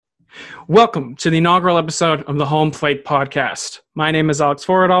Welcome to the inaugural episode of the HOMEPLATE podcast. My name is Alex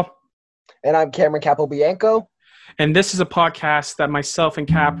Forredal. And I'm Cameron Capobianco. And this is a podcast that myself and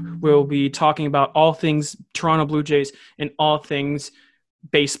Cap will be talking about all things Toronto Blue Jays and all things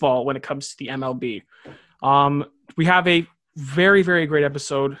baseball when it comes to the MLB. We have a very, very great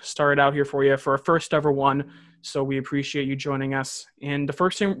episode started out here for you for our first ever one. So we appreciate you joining us. And the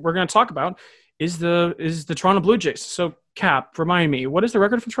first thing we're going to talk about is the Toronto Blue Jays. So Cap, remind me, what is the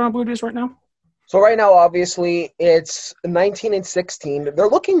record for the Toronto Blue Jays right now? So right now, obviously, it's 19-16. They're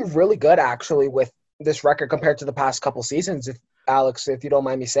looking really good, actually, with this record compared to the past couple seasons. If you don't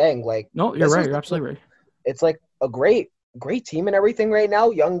mind me saying, No, you're right. You're absolutely right. It's like a great team and everything right now.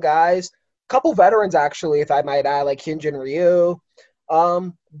 Young guys, couple veterans actually, if I might add, like Hyunjin Ryu.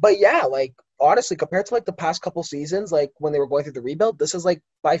 But yeah, honestly, compared to the past couple seasons, when they were going through the rebuild, this is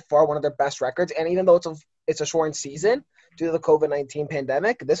by far one of their best records. And even though it's a shortened season due to the COVID-19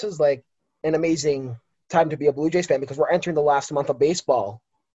 pandemic, this is an amazing time to be a Blue Jays fan because we're entering the last month of baseball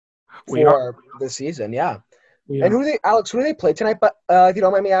for this season. Yeah. And who do they play tonight? But if you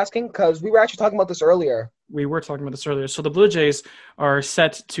don't mind me asking, because we were actually talking about this earlier. We were talking about this earlier. So the Blue Jays are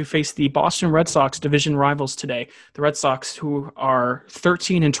set to face the Boston Red Sox division rivals today. The Red Sox, who are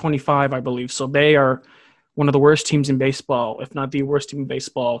 13-25, I believe. So they are one of the worst teams in baseball, if not the worst team in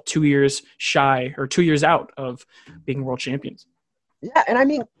baseball, 2 years shy or 2 years out of being world champions. Yeah, and I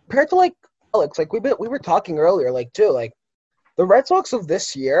mean, compared to Alex, we were talking earlier, the Red Sox of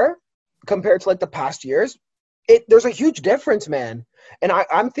this year compared to the past years, there's a huge difference, man. And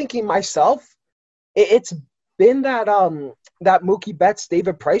I'm thinking myself, it's been that Mookie Betts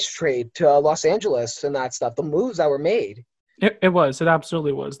David Price trade to Los Angeles and that stuff, the moves that were made. It was. It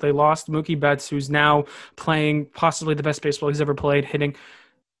absolutely was. They lost Mookie Betts, who's now playing possibly the best baseball he's ever played, hitting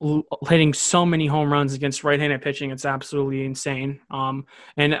so many home runs against right-handed pitching. It's absolutely insane.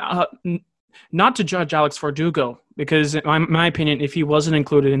 Not to judge Alex Verdugo, because in my opinion, if he wasn't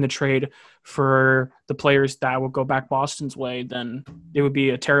included in the trade for the players that would go back Boston's way, then it would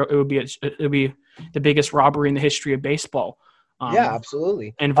be the biggest robbery in the history of baseball. Yeah,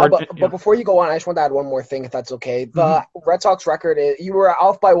 absolutely. But before you go on, I just want to add one more thing, if that's okay. The Red Sox record you were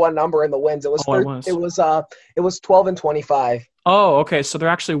off by one number in the wins. It was 12-25. Oh, okay. So they're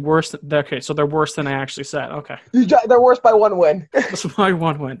actually worse. So they're worse than I actually said. Okay. They're worse by one win. Just by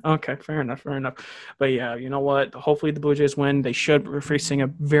one win. Okay, fair enough. But yeah, you know what? Hopefully the Blue Jays win. They should. We're facing a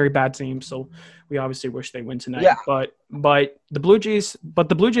very bad team, so we obviously wish they win tonight. Yeah. But the Blue Jays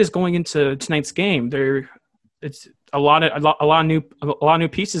going into tonight's game, it's a lot of new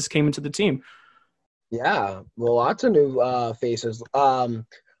pieces came into the team. Yeah, well, lots of new faces.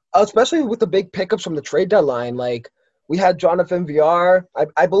 Especially with the big pickups from the trade deadline, we had Jonathan VR.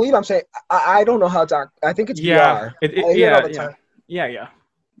 I believe I'm saying I don't know how to. I think it's VR. Yeah.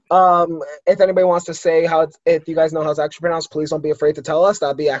 If anybody wants to say if you guys know how it's actually pronounced, please don't be afraid to tell us.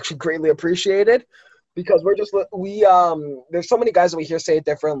 That'd be actually greatly appreciated, because there's so many guys that we hear say it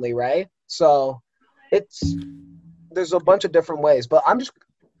differently, right? So there's a bunch of different ways, but I'm just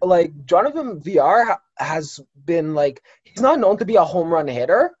Jonathan VR has been he's not known to be a home run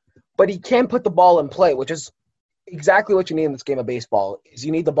hitter, but he can put the ball in play, which is exactly what you need in this game of baseball. Is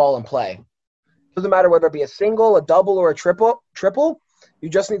you need the ball in play. Doesn't matter whether it be a single, a double, or a triple. You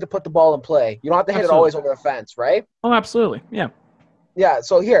just need to put the ball in play. You don't have to hit it always over the fence, right? Oh, absolutely. Yeah. Yeah.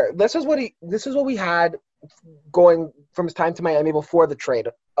 So here, this is what we had going from his time to Miami before the trade.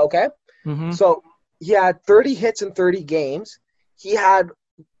 Okay. Mm-hmm. So he had 30 hits in 30 games. He had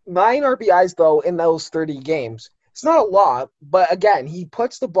 9 RBIs though in those 30 games. It's not a lot, but again, he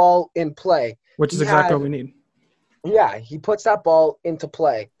puts the ball in play, which is exactly what we need. Yeah, he puts that ball into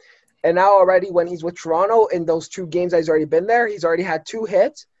play. And now already when he's with Toronto in those 2 games that he's already been there, he's already had 2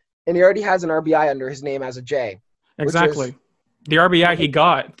 hits, and he already has an RBI under his name as a J. Exactly. The RBI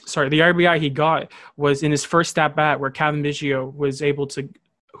he got was in his first at-bat where Kevin Biggio was able to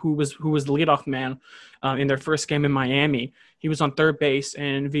who was the leadoff man in their first game in Miami. He was on third base,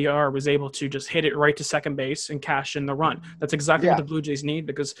 and VR was able to just hit it right to second base and cash in the run. That's exactly what the Blue Jays need,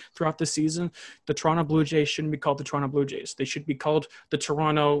 because throughout the season, the Toronto Blue Jays shouldn't be called the Toronto Blue Jays. They should be called the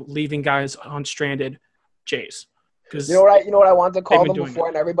Toronto leaving guys on stranded Jays. You know what I wanted to call them before,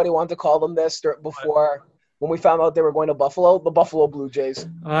 and everybody wanted to call them this before when we found out they were going to Buffalo, the Buffalo Blue Jays.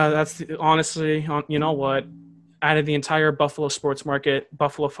 Honestly, you know what? Out of the entire Buffalo sports market,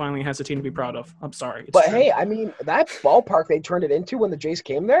 Buffalo finally has a team to be proud of. I'm sorry. But true. Hey, I mean, that ballpark they turned it into when the Jays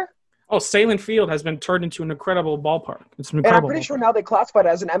came there? Oh, Salem Field has been turned into an incredible ballpark. It's an And I'm incredible pretty ballpark. sure now they classify it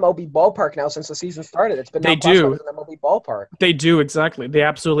as an MLB ballpark now since the season started. It's been They now classified do. as an MLB ballpark. They do exactly. They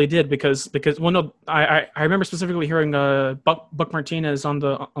absolutely did because well, no, I remember specifically hearing Buck Martinez on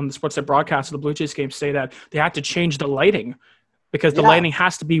the Sportsnet broadcast of the Blue Jays game say that they had to change the lighting because the Yeah, lighting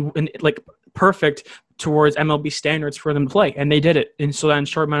has to be like perfect towards MLB standards for them to play, and they did it. And so that in a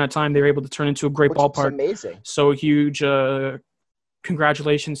short amount of time, they were able to turn into a great which is ballpark. amazing. So huge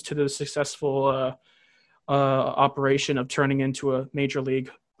congratulations to the successful operation of turning into a major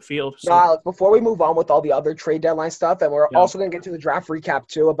league field. Now, So Alex, before we move on with all the other trade deadline stuff, and we're yeah, also going to get to the draft recap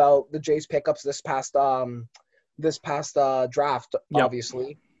too about the Jays pickups this past draft, yeah,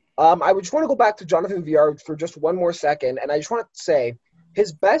 obviously. I would just want to go back to Jonathan VR for just one more second, and I just want to say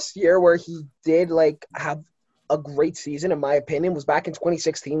his best year where he did like have a great season, in my opinion, was back in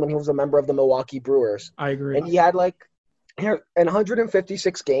 2016 when he was a member of the Milwaukee Brewers, I agree. and he had like in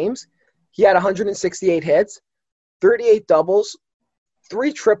 156 games, he had 168 hits, 38 doubles,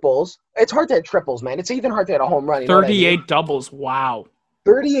 3 triples. It's hard to hit triples, man. It's even hard to hit a home run. You know what I mean? 38 doubles. Wow.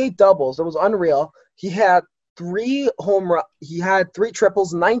 38 doubles. It was unreal. He had He had 3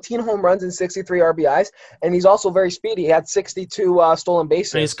 triples, 19 home runs, and 63 RBIs. And he's also very speedy. He had 62 stolen And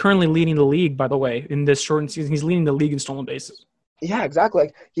he's bases. currently leading the league, by the way, in this shortened season. He's leading the league in stolen bases. Yeah, exactly.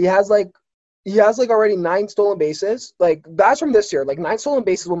 Like he has already 9 stolen bases. Like that's from this year. Like 9 stolen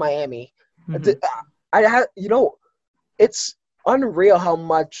bases with Miami. Mm-hmm. I had it's unreal how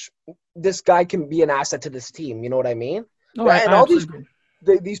much this guy can be an asset to this team. You know what I mean? No, And I all absolutely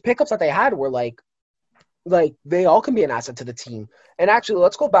these pickups that they had were like they all can be an asset to the team. And actually,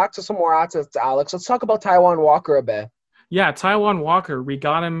 let's go back to some more assets, Alex. Let's talk about Taiwan Walker a bit. Yeah, Taiwan Walker. We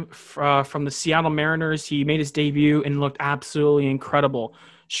got him from the Seattle Mariners. He made his debut and looked absolutely incredible,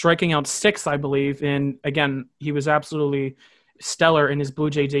 striking out six, I believe. And again, he was absolutely stellar in his Blue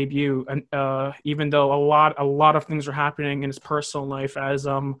Jay debut. And even though a lot of things were happening in his personal life, as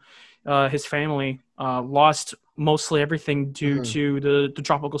his family lost mostly everything due Mhm. to the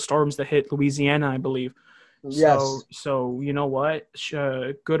tropical storms that hit Louisiana, I believe. Yes. So you know what?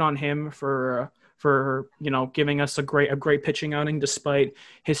 Good on him for giving us a great pitching outing despite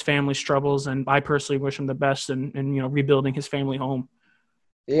his family's troubles, and I personally wish him the best and rebuilding his family home.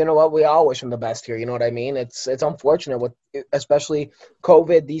 You know what? We all wish him the best here. You know what I mean? It's unfortunate with especially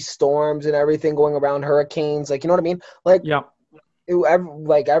COVID, these storms and everything going around, hurricanes. Like you know what I mean? Like Yeah.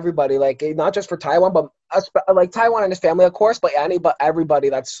 like everybody, like not just for Taiwan, but like Taiwan and his family, of course, but everybody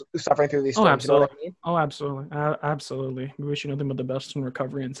that's suffering through these Oh, storms. You know what absolutely. I mean? Oh, absolutely. Absolutely. We wish you nothing but the best in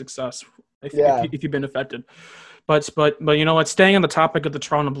recovery and success Yeah. if you've been affected. But you know what? Staying on the topic of the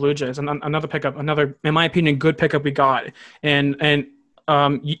Toronto Blue Jays, and another pickup, another, in my opinion, good pickup we got, and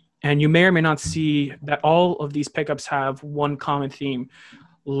you may or may not see that all of these pickups have one common theme: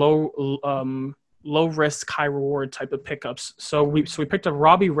 low risk, high reward type of pickups. So we picked up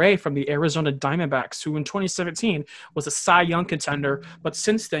Robbie Ray from the Arizona Diamondbacks, who in 2017 was a Cy Young contender, but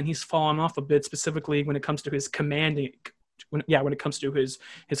since then he's fallen off a bit, specifically when it comes to his commanding. When it comes to his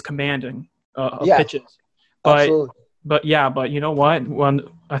commanding of Yeah. pitches. But Absolutely. but you know what?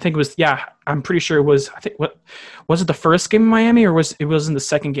 I think it was, I'm pretty sure it was, I think, what was it, the first game in Miami, or was in the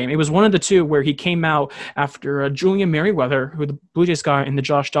second game? It was one of the two where he came out after Julian Merriweather, who the Blue Jays got in the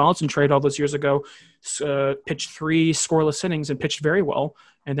Josh Donaldson trade all those years ago, pitched 3 scoreless innings and pitched very well.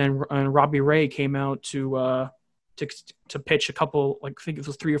 And then Robbie Ray came out to pitch a couple, like I think it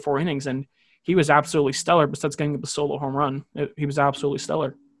was 3 or 4 innings, and he was absolutely stellar. Besides getting the solo home run, he was absolutely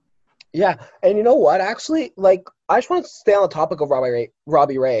stellar. Yeah, and you know what? Actually, like I just want to stay on the topic of Robbie Ray.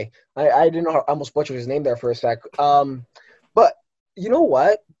 Robbie Ray. I didn't know. I almost butchered his name there for a sec. But you know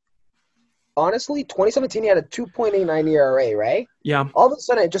what? Honestly, 2017 he had a 2.89 ERA, right? Yeah. All of a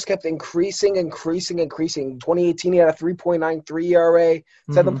sudden, it just kept increasing. 2018 he had a 3.93 ERA,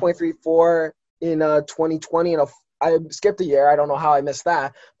 7.34 in 2020, and I skipped a year. I don't know how I missed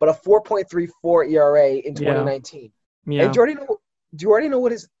that, but a 4.34 ERA in 2019. Yeah. And do you already know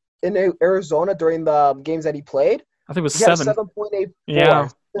what his in Arizona during the games that he played? I think it was He had a 7.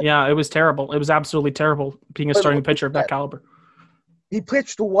 7.84. Yeah, it was terrible. It was absolutely terrible being a starting pitcher of that caliber. He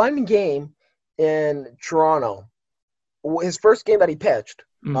pitched one game in Toronto. His first game that he pitched,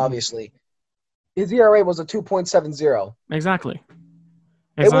 obviously. His ERA was a 2.70. Exactly.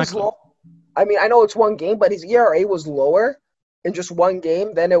 It was low. I mean, I know it's one game, but his ERA was lower in just one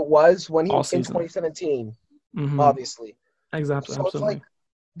game than it was when he in 2017, obviously. Exactly. So absolutely. It's like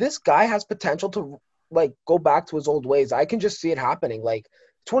this guy has potential to like go back to his old ways. I can just see it happening. Like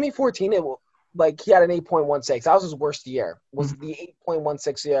 2014, he had an 8.16. That was his worst year. Was the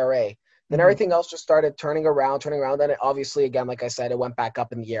 8.16 ERA. Then everything else just started turning around. Then it obviously, again, like I said, it went back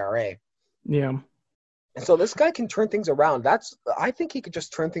up in the ERA. Yeah. And so this guy can turn things around. I think he could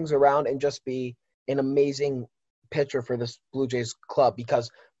just turn things around and just be an amazing pitcher for this Blue Jays club,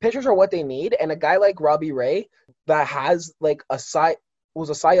 because pitchers are what they need. And a guy like Robbie Ray that has like was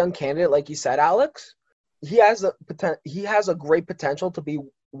a Cy Young candidate, like you said, Alex, he has a great potential to be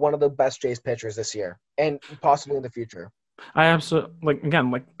one of the best Jays pitchers this year and possibly in the future. I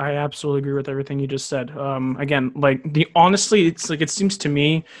absolutely agree with everything you just said. Honestly, it's like, it seems to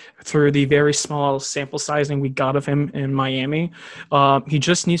me through the very small sample sizing we got of him in Miami, he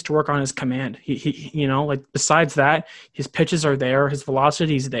just needs to work on his command. He besides that, his pitches are there, his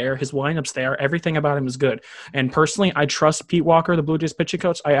velocity's there, his windup's there, everything about him is good. And personally, I trust Pete Walker, the Blue Jays pitching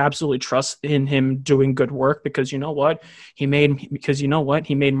coach. I absolutely trust in him doing good work, because you know what? He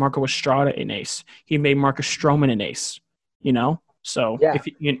made Marco Estrada an ace. He made Marcus Stroman an ace. So yeah. if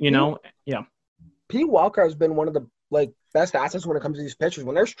Pete Walker has been one of the best assets when it comes to these pitchers.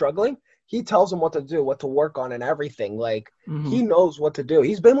 When they're struggling, he tells them what to do, what to work on, and everything. He knows what to do.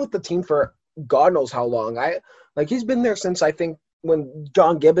 He's been with the team for God knows how long. He's been there since, I think, when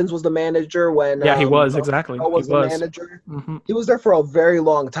John Gibbons was the manager. He was exactly. Was the manager. He was there for a very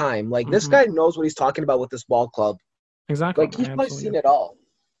long time. This guy knows what he's talking about with this ball club. Exactly. He's probably seen it all.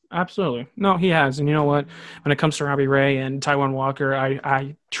 Absolutely. No, he has. And you know what? When it comes to Robbie Ray and Taijuan Walker,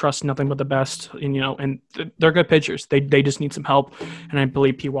 I trust nothing but the best. And they're good pitchers. They just need some help, and I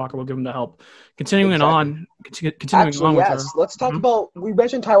believe Pete Walker will give them the help. Continuing on. Let's talk about. We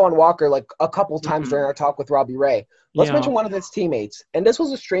mentioned Taijuan Walker a couple times during our talk with Robbie Ray. Let's mention one of his teammates, and this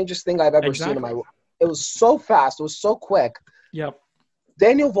was the strangest thing I've ever seen in my. It was so fast. It was so quick. Yep.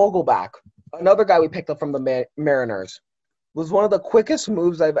 Daniel Vogelbach, another guy we picked up from the Mariners, was one of the quickest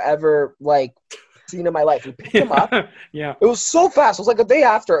moves I've ever seen in my life. We picked him up. Yeah. It was so fast. It was a day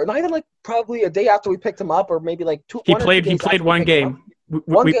after, not even probably a day after we picked him up, or maybe two. He played one game.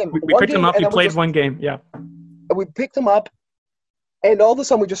 We picked him up. He played one game. Yeah. We picked him up, and all of a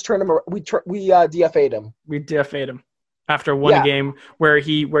sudden we just turned him. We DFA'd him. We DFA'd him after one game where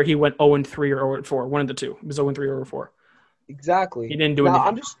he went 0-3 or 0-4. One of the two. It was 0-3 or 0-4. Exactly. He didn't do anything.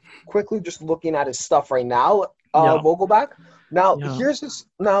 I'm just quickly looking at his stuff right now. Vogelbach. Now here's this.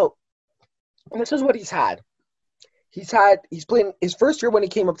 Now, this is what he's had. He's playing his first year when he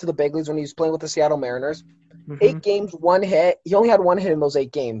came up to the big leagues, when he was playing with the Seattle Mariners. 8 games, 1 hit. He only had 1 hit in those 8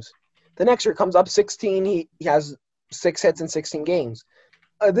 games. The next year comes up 16. He has 6 hits in 16 games.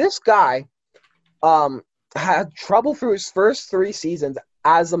 This guy had trouble through his first 3 seasons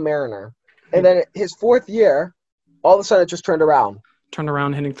as a Mariner, and then his 4th year, all of a sudden it just turned around.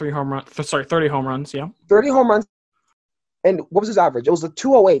 Hitting 30 home runs, yeah. 30 home runs. And what was his average? It was a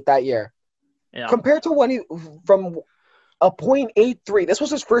 208 that year. Yeah. Compared to from a .83, this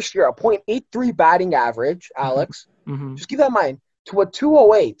was his first year, a .83 batting average, Alex. Just keep that in mind. To a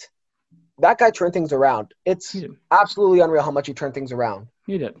 208, that guy turned things around. It's absolutely unreal how much he turned things around.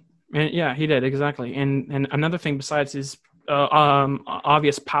 He did. And yeah, he did, exactly. And another thing besides his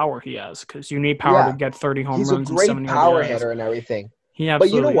obvious power he has, because you need power to get 30 home runs. He's a great power hitter and everything.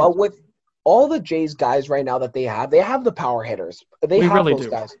 But you know what? With all the Jays guys right now that they have the power hitters. They have those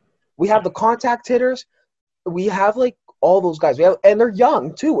guys. We have the contact hitters. We have all those guys. And they're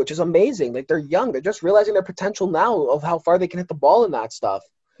young too, which is amazing. They're young. They're just realizing their potential now of how far they can hit the ball and that stuff.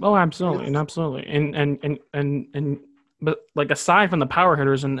 Oh, absolutely, but aside from the power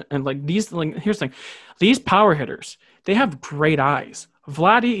hitters and these, here's the thing, these power hitters, they have great eyes.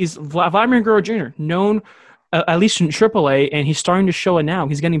 Vladimir Guerrero Jr., known at least in AAA, and he's starting to show it now.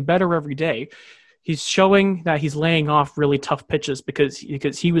 He's getting better every day. He's showing that he's laying off really tough pitches because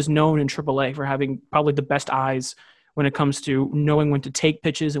he was known in AAA for having probably the best eyes when it comes to knowing when to take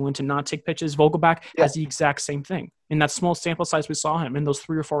pitches and when to not take pitches. Vogelbach has the exact same thing. In that small sample size we saw him in those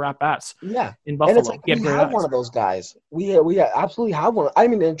 3 or 4 at-bats in Buffalo. And it's we have one of those guys. We absolutely have one. I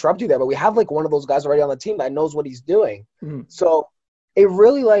didn't mean to interrupt you there, but we have one of those guys already on the team that knows what he's doing. So it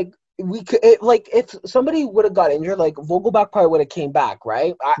really if somebody would have got injured, Vogelbach probably would have came back,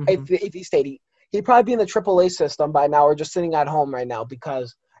 right? If he stayed, he'd probably be in the AAA system by now or just sitting at home right now,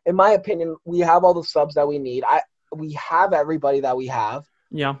 because in my opinion, we have all the subs that we need. We have everybody that we have.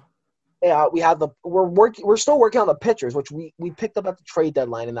 Yeah. We have we're still working on the pitchers, which we picked up at the trade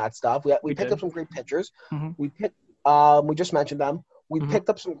deadline and that stuff. We picked up some great pitchers. We just mentioned them. We picked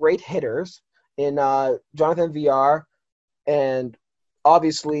up some great hitters in Jonathan VR, and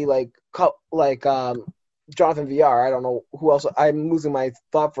obviously Jonathan VR. I don't know who else. I'm losing my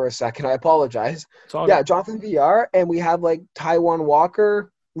thought for a second. I apologize. Jonathan VR, and we have Taijuan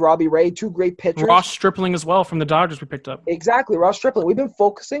Walker. Robbie Ray, two great pitchers. Ross Stripling as well from the Dodgers we picked up. Exactly, Ross Stripling. We've been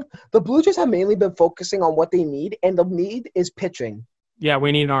focusing. The Blue Jays have mainly been focusing on what they need, and the need is pitching. Yeah,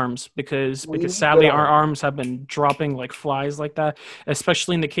 we need arms because need sadly good our arms. arms have been dropping like flies like that,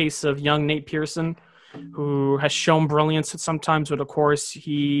 especially in the case of young Nate Pearson, who has shown brilliance at sometimes, but of course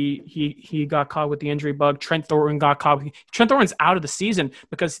he got caught with the injury bug. Trent Thornton got caught. Trent Thornton's out of the season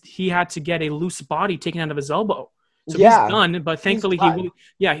because he had to get a loose body taken out of his elbow. So he's done, but thankfully he will.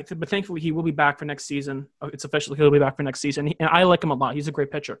 Yeah, but thankfully he will be back for next season. It's official; he'll be back for next season, and I like him a lot. He's a great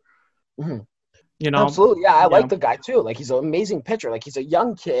pitcher. Mm-hmm. You know, absolutely. Yeah, I like the guy too. Like, he's an amazing pitcher. Like, he's a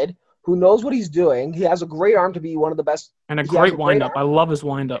young kid who knows what he's doing. He has a great arm to be one of the best. And a great windup. I love his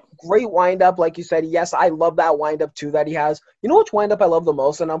windup. Great windup, like you said. Yes, I love that windup too that he has. You know which windup I love the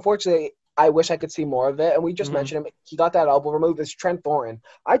most? And unfortunately, I wish I could see more of it. And we just mentioned him. He got that elbow removed. It's Trent Thornton.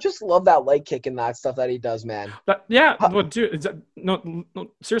 I just love that leg kick and that stuff that he does, man. But yeah, well, dude, no,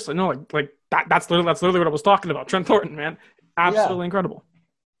 seriously, no, like that. That's literally what I was talking about. Trent Thornton, man, absolutely incredible.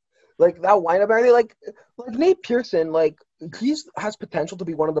 Like that windup area, like Nate Pearson, like has potential to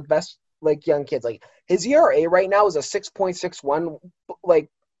be one of the best like young kids. Like, his ERA right now is a 6.61. Like,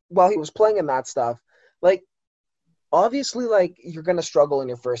 while he was playing in that stuff, like obviously, like, you're gonna struggle in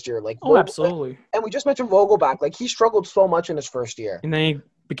your first year. Like, absolutely. And we just mentioned Vogelback. Like, he struggled so much in his first year, and then he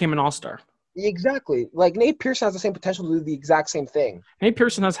became an all-star. Exactly. Like, Nate Pearson has the same potential to do the exact same thing. Nate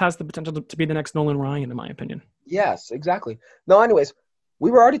Pearson has the potential to be the next Nolan Ryan, in my opinion. Yes, exactly. No, anyways. We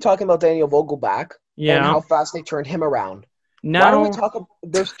were already talking about Daniel Vogelback and how fast they turned him around. Now, why don't we talk about –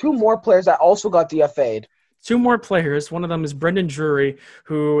 there's two more players that also got DFA'd. Two more players. One of them is Brendan Drury,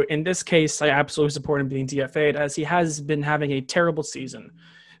 who in this case I absolutely support him being DFA'd as he has been having a terrible season,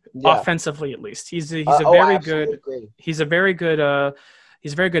 offensively at least. He's a very good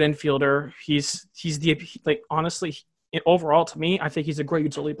infielder. He's honestly – overall, to me, I think he's a great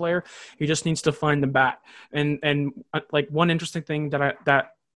utility player. He just needs to find the bat. And like one interesting thing that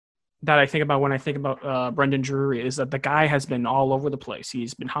I think about when I think about Brendan Drury is that the guy has been all over the place.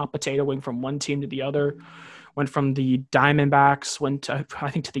 He's been hot potatoing from one team to the other. Went from the Diamondbacks, went to,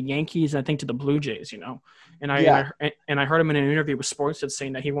 I think, to the Yankees, and I think to the Blue Jays. You know, and I heard him in an interview with Sportsnet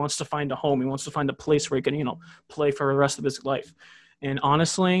saying that he wants to find a home. He wants to find a place where he can play for the rest of his life. And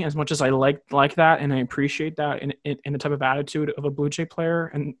honestly, as much as I like that and I appreciate that in the type of attitude of a Blue Jay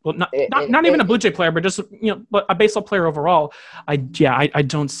player, and not even a Blue Jay player, but just but a baseball player overall, I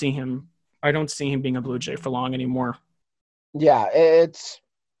don't see him. I don't see him being a Blue Jay for long anymore. Yeah, it's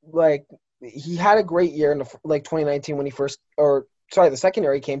like he had a great year in 2019 when he the second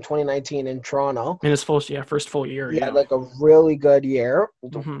year he came 2019 in Toronto. In his first full year. Yeah, like a really good year.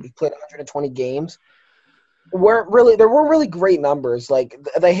 Mm-hmm. He played 120 games. There weren't really great numbers. Like,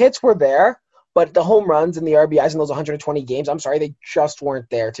 the hits were there, but the home runs and the RBIs in those 120 games, I'm sorry, they just weren't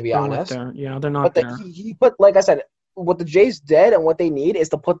there, to be honest. Yeah, they're not there. He put, like I said, what the Jays did and what they need is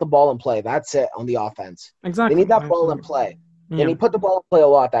to put the ball in play. That's it on the offense. Exactly. They need that ball in play. Yeah. And he put the ball in play a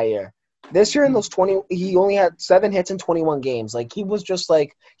lot that year. This year in those 20, he only had 7 hits in 21 games. Like, he was just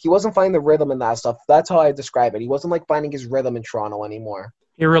like, he wasn't finding the rhythm in that stuff. That's how I describe it. He wasn't like finding his rhythm in Toronto anymore.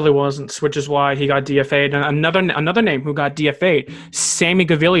 He really wasn't, which is why he got DFA'd. And another name who got DFA'd, Sammy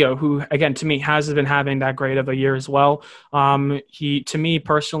Gaviglio, who, again, to me, hasn't been having that great of a year as well. To me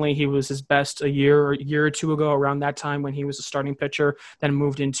personally, he was his best a year or two ago, around that time when he was a starting pitcher, then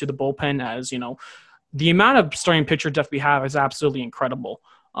moved into the bullpen. As the amount of starting pitcher depth we have is absolutely incredible.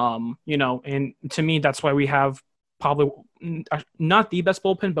 And to me, that's why we have probably not the best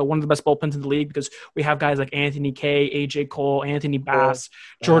bullpen, but one of the best bullpens in the league, because we have guys like Anthony Kay, AJ Cole, Anthony Bass,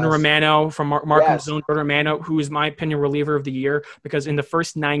 Jordan Romano from Markham's Zone, Jordan Romano, who is my opinion reliever of the year, because in the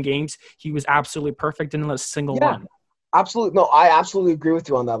first 9 games, he was absolutely perfect, didn't let a single run. Absolutely. No, I absolutely agree with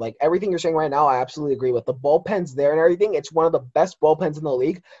you on that. Like, everything you're saying right now, I absolutely agree with. The bullpen's there and everything. It's one of the best bullpens in the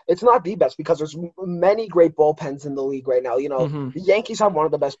league. It's not the best because there's many great bullpens in the league right now. The Yankees have one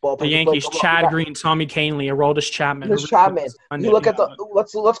of the best bullpens. The Yankees, Chad Green, Tommy Kahnle, Aroldis Chapman. You look at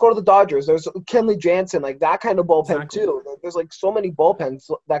let's go to the Dodgers. There's Kenley Jansen, like that kind of bullpen too. There's like so many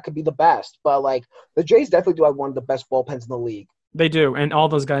bullpens that could be the best. But like the Jays definitely do have one of the best bullpens in the league. They do, and all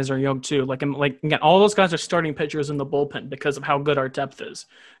those guys are young too. Again, all those guys are starting pitchers in the bullpen because of how good our depth is.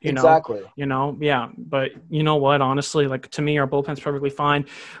 Exactly. But you know what? Honestly, like, to me, our bullpen's perfectly fine.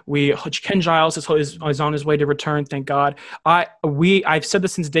 Ken Giles is on his way to return. Thank God. I've said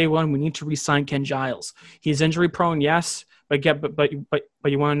this since day one. We need to re-sign Ken Giles. He's injury prone, yes. But you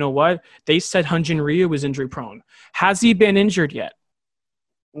want to know what? They said Hyun-Jin Ryu was injury prone. Has he been injured yet?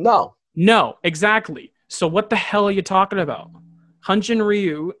 No. No, exactly. So what the hell are you talking about? Hyun-Jin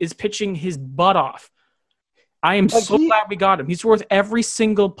Ryu is pitching his butt off. I am Like so glad we got him. He's worth every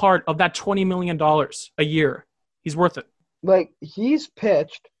single part of that $20 million a year. He's worth it. Like, he's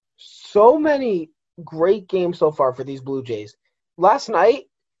pitched so many great games so far for these Blue Jays. Last night,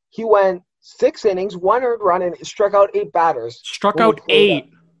 he went 6 innings, 1 earned run, and struck out 8 batters. Struck out 8.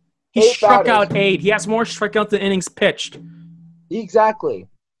 He 8 struck batters. out 8. He has more strikeouts than innings pitched. Exactly.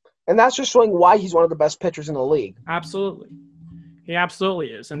 And that's just showing why he's one of the best pitchers in the league. Absolutely. He absolutely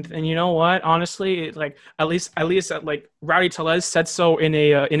is. And you know what? Honestly, like at least like Rowdy Tellez said so in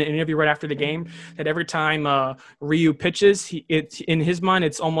an interview right after the game, that every time Ryu pitches, in his mind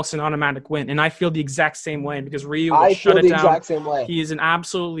it's almost an automatic win. And I feel the exact same way because Ryu will shut it down. Exact same way. He is an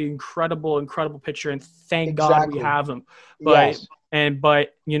absolutely incredible pitcher, and thank God we have him. But yes.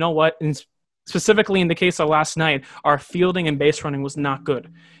 But you know what? Specifically in the case of last night, our fielding and base running was not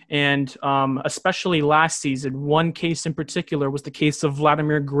good. And especially last season, one case in particular was the case of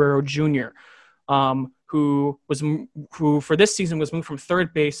Vladimir Guerrero Jr., who for this season was moved from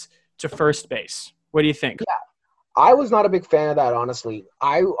third base to first base. What do you think? Yeah, I was not a big fan of that, honestly.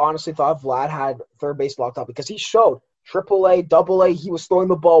 I honestly thought Vlad had third base locked up because he showed AAA, AA. He was throwing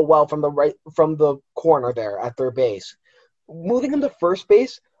the ball well from the corner there at third base. Moving him to first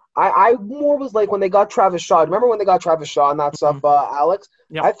base, I more was like when they got Travis Shaw. Remember when they got Travis Shaw and that stuff, Alex?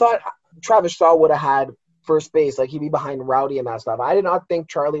 Yep. I thought Travis Shaw would have had first base, like he'd be behind Rowdy and that stuff. I did not think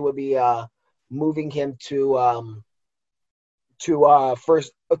Charlie would be moving him to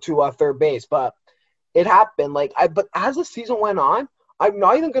third base, but it happened. But as the season went on, I'm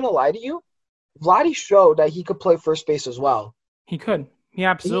not even gonna lie to you, Vladdy showed that he could play first base as well. He could. He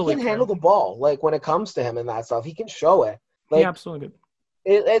absolutely. He can handle the ball. Like when it comes to him and that stuff, he can show it. Like, he absolutely could.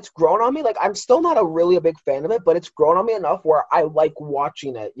 It's grown on me. Like, I'm still not a big fan of it, but it's grown on me enough where I like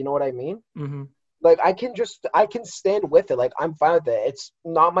watching it. You know what I mean? Mm-hmm. Like, I can stand with it. Like, I'm fine with it. It's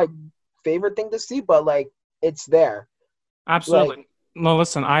not my favorite thing to see, but, like, it's there. Absolutely. Like, no,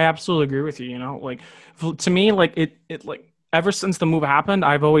 listen, I absolutely agree with you. You know, like, to me, like, it like, ever since the move happened,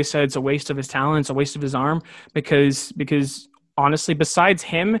 I've always said it's a waste of his talent. It's a waste of his arm because honestly, besides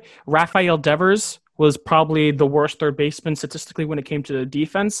him, Rafael Devers was probably the worst third baseman statistically when it came to the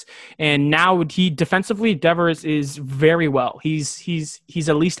defense. And now defensively, Devers is very well. He's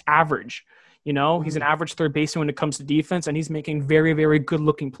at least average. You know, he's an average third baseman when it comes to defense, and he's making very, very good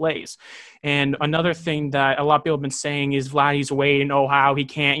looking plays. And another thing that a lot of people have been saying is Vladdy's weight and how he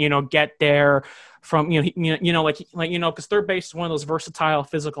can't, get there from, because third base is one of those versatile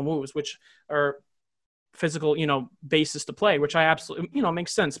physical moves, which are physical, basis to play, which I absolutely,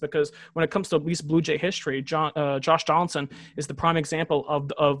 makes sense because when it comes to at least Blue Jay history, Josh Donaldson is the prime example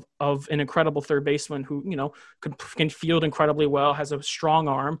of an incredible third baseman who, can field incredibly well, has a strong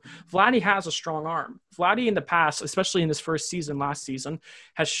arm. Vladdy has a strong arm. Vladdy in the past, especially in his first season, last season,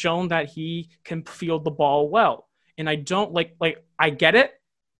 has shown that he can field the ball well. And I don't I get it.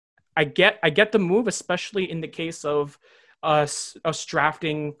 I get the move, especially in the case of us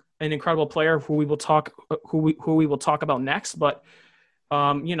drafting an incredible player who we will talk about next. But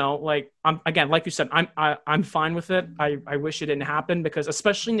I'm again, like you said, I'm fine with it. I wish it didn't happen because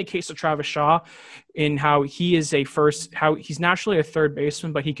especially in the case of Travis Shaw, in how he is how he's naturally a third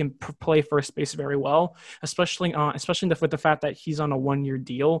baseman, but he can play first base very well, especially with the fact that he's on a 1-year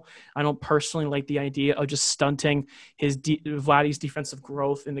deal. I don't personally like the idea of just stunting Vladdy's defensive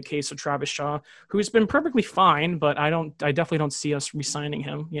growth in the case of Travis Shaw, who's been perfectly fine, but I definitely don't see us re-signing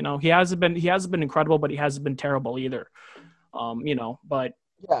him. He hasn't been incredible, but he hasn't been terrible either. Like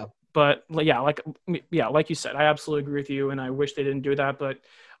you said, I absolutely agree with you, and I wish they didn't do that.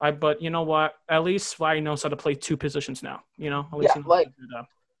 But you know what? At least Vladdy knows how to play 2 positions now. At least he knows how to do that.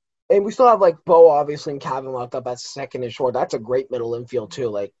 And we still have Bo obviously and Calvin locked up at second and short. That's a great middle infield too.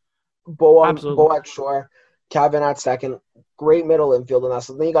 Like Bo at short, Calvin at second, great middle infield, and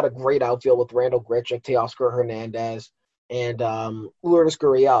so then you got a great outfield with Randall Grichuk, Teoscar Hernandez, and Lourdes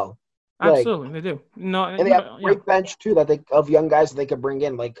Gurriel. Absolutely, they do. No, and they have a great bench too of young guys that they could bring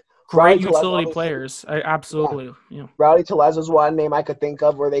in, like great utility players. Absolutely, yeah. Rowdy Tellez is one name I could think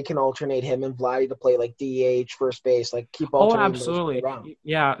of where they can alternate him and Vladdy to play like DH, first base, like keep alternating. Oh, absolutely.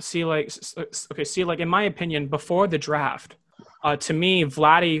 Yeah. See, in my opinion, before the draft, to me,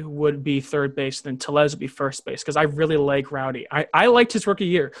 Vladdy would be third base, then Tellez would be first base because I really like Rowdy. I liked his rookie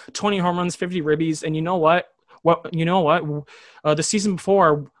year, 20 home runs, 50 ribbies, and you know what? The season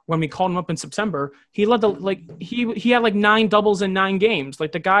before when we called him up in September, he led he had 9 doubles in 9 games.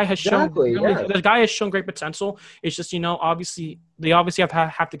 Like the guy has shown great potential. It's just obviously they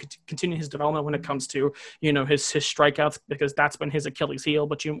have to continue his development when it comes to his strikeouts because that's been his Achilles heel.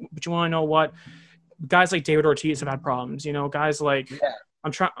 But you want to know what? Guys like David Ortiz have had problems. Guys like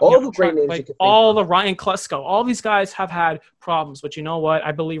I'm trying. All I'm the great trying, names you like can think all of. the Ryan Klesko, all these guys have had problems. But you know what?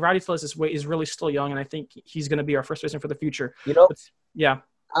 I believe Rowdy Phillips is really still young, and I think he's going to be our first baseman for the future. You know, But, yeah.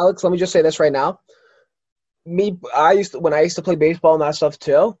 Alex, let me just say this right now. When I used to play baseball and that stuff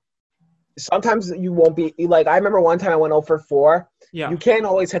too. Sometimes you won't be like. I remember one time I went 0 for 4. Yeah. You can't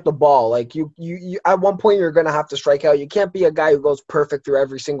always hit the ball. Like you at one point you're gonna have to strike out. You can't be a guy who goes perfect through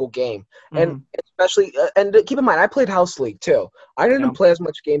every single game. And especially and keep in mind, I played house league too. I didn't Yeah. play as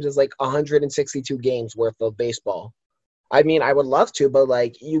much games as like 162 games worth of baseball. I mean, I would love to, but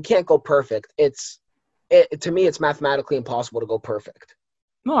like you can't go perfect. To me, it's mathematically impossible to go perfect.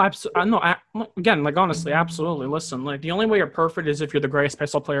 No, absolutely. No, again, like honestly, absolutely. Listen, like the only way you're perfect is if you're the greatest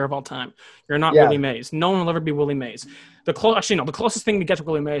baseball player of all time. You're not Yeah, Willie Mays. No one will ever be Willie Mays. Actually, no, the closest thing to get to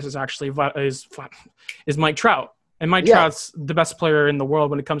Willie Mays is actually is Mike Trout, and Mike yeah. Trout's the best player in the world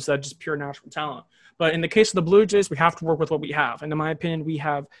when it comes to that just pure natural talent. But in the case of the Blue Jays, we have to work with what we have, and in my opinion, we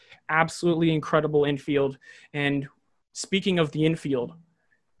have absolutely incredible infield. And speaking of the infield,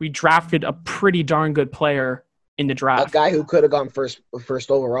 we drafted a pretty darn good player in the A draft. guy who could have gone first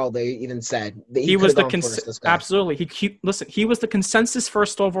overall. They even said that he He could was have the gone first. This guy. absolutely. Listen. He was the consensus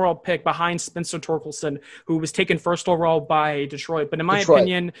first overall pick behind Spencer Torkelson, who was taken first overall by Detroit. But in my Detroit.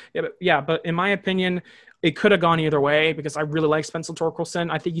 opinion, But in my opinion, it could have gone either way because I really like Spencer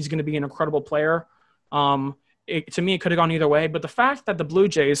Torkelson. I think he's going to be an incredible player. To me, it could have gone either way. But the fact that the Blue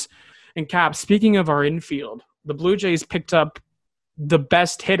Jays and Cap, speaking of our infield, the Blue Jays picked up the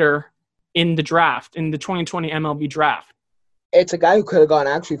best hitter in the draft, in the 2020 MLB draft. It's a guy who could have gone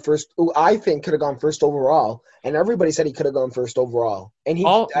actually first. Who I think could have gone first overall, and everybody said he could have gone first overall. And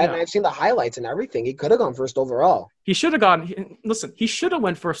I've seen the highlights and everything. He could have gone first overall. He should have gone. Listen, he should have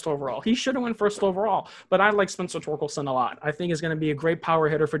went first overall. But I like Spencer Torkelson a lot. I think he's going to be a great power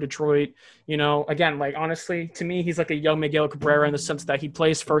hitter for Detroit. You know, again, like honestly, to me, he's like a young Miguel Cabrera in the sense that he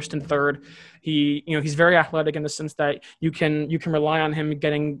plays first and third. He's very athletic in the sense that you can rely on him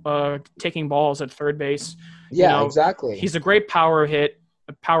taking balls at third base. Yeah, exactly. He's a great power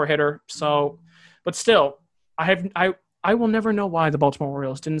hitter. So, but still, I will never know why the Baltimore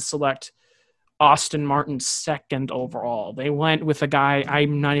Orioles didn't select Austin Martin second overall. They went with a guy,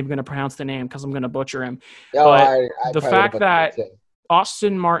 I'm not even going to pronounce the name because I'm going to butcher him. Oh, but I the fact that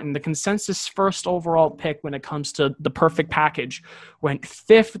Austin Martin, the consensus first overall pick when it comes to the perfect package, went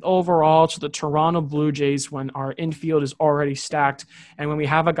fifth overall to the Toronto Blue Jays when our infield is already stacked. And when we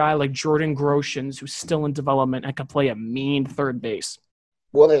have a guy like Jordan Groshans who's still in development and can play a mean third base.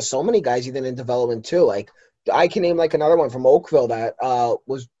 Well, there's so many guys even in development too. Like I can name like another one from Oakville that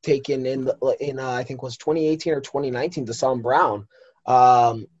was taken in I think it was 2018 or 2019. Deshaun Brown.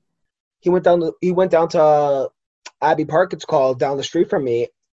 He went down to Abbey Park, it's called, down the street from me,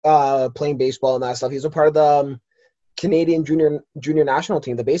 playing baseball and that stuff. He's a part of the Canadian junior national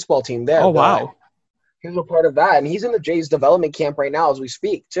team, the baseball team there. Oh wow! He's a part of that, and he's in the Jays development camp right now as we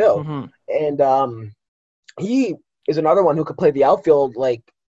speak too. Mm-hmm. And he is another one who could play the outfield. Like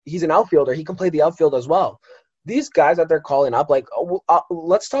he's an outfielder, he can play the outfield as well. These guys that they're calling up, like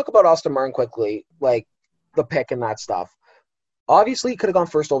let's talk about Austin Martin quickly, like the pick and that stuff. Obviously, he could have gone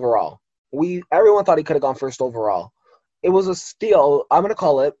first overall. Everyone thought he could have gone first overall. It was a steal. I'm gonna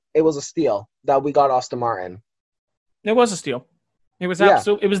call it. It was a steal that we got Austin Martin. It was a steal. It was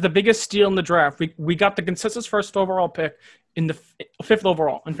absolutely. It was the biggest steal in the draft. We got the consensus first overall pick in the fifth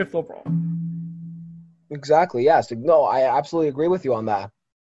overall. Exactly. Yes. No, I absolutely agree with you on that.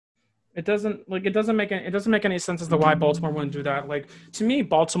 It doesn't make any sense as to why Baltimore wouldn't do that. Like to me,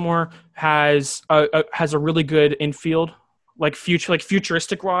 Baltimore has a really good infield. Like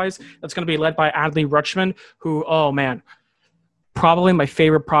futuristic wise, that's going to be led by Adley Rutschman, who, oh man, probably my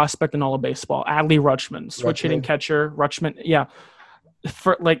favorite prospect in all of baseball. Adley Rutschman, switch hitting catcher. Rutschman, yeah.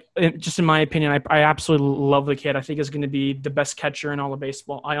 Just in my opinion, I absolutely love the kid. I think he's going to be the best catcher in all of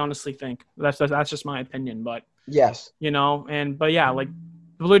baseball. I honestly think that's just my opinion, but yes, but yeah, like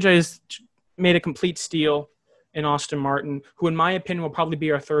the Blue Jays made a complete steal in Austin Martin, who in my opinion will probably be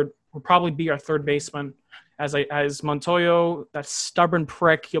our third baseman. As Montoyo, that stubborn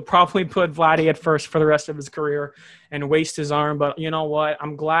prick, he'll probably put Vladdy at first for the rest of his career and waste his arm. But you know what?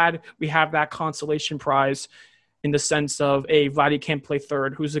 I'm glad we have that consolation prize in the sense of, Vladdy can't play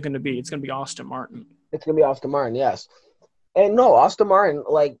third. Who's it going to be? It's going to be Austin Martin. It's going to be Austin Martin, yes. And no, Austin Martin,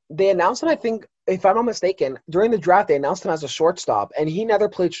 like they announced him, I think, if I'm not mistaken, during the draft, they announced him as a shortstop, and he never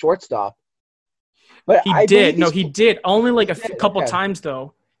played shortstop. But he did. No, he did. Only like a couple times,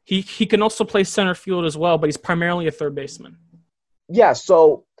 though. He can also play center field as well, but he's primarily a third baseman. Yeah,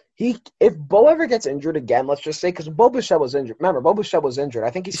 so if Bo ever gets injured again, let's just say, because Bo Bichette was injured. Remember, Bo Bichette was injured. I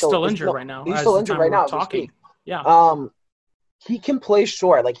think he's still injured right now. He's still injured right now. Talking. Yeah. he can play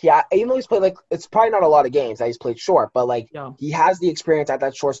short. Like even though he's played like it's probably not a lot of games that he's played short, but like he has the experience at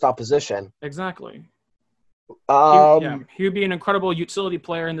that shortstop position. Exactly. Um, He would be an incredible utility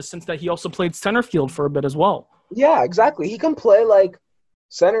player in the sense that he also played center field for a bit as well. Yeah, exactly. He can play like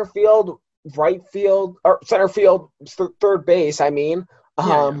center field, right field, or center field, third base. I mean,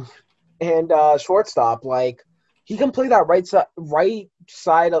 and shortstop. Like he can play that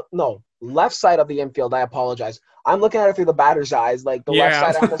left side of the infield. I apologize. I'm looking at it through the batter's eyes. Like the left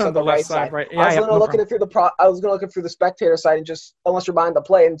side, I almost said the right side. Right. I was gonna look at it through I was gonna look at it through the spectator side and just unless you're behind the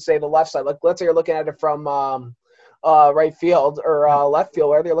plate and say the left side. Like let's say you're looking at it from right field or left field,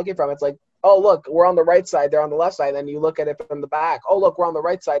 wherever you're looking from. It's like, oh look, we're on the right side. They're on the left side. Then you look at it from the back. Oh look, we're on the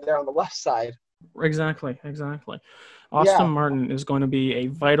right side. They're on the left side. Exactly. Austin Martin is going to be a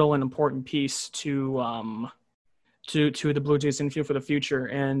vital and important piece to the Blue Jays infield for the future.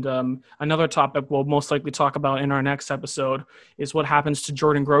 And another topic we'll most likely talk about in our next episode is what happens to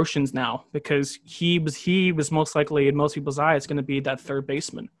Jordan Groshans now, because he was most likely in most people's eyes going to be that third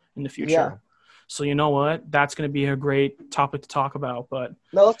baseman in the future. Yeah. So you know what? That's going to be a great topic to talk about. But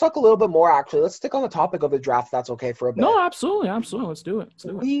now let's talk a little bit more. Actually, let's stick on the topic of the draft. If that's okay for a bit. No, absolutely. Let's do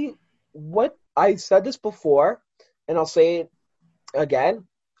it. What I said this before, and I'll say it again.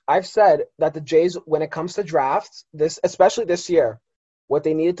 I've said that the Jays, when it comes to drafts, especially this year, what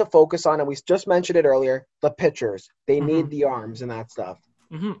they needed to focus on, and we just mentioned it earlier, the pitchers. They need the arms and that stuff.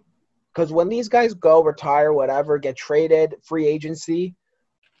 Because when these guys go, retire, whatever, get traded, free agency,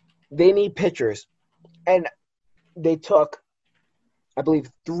 they need pitchers. And they took, I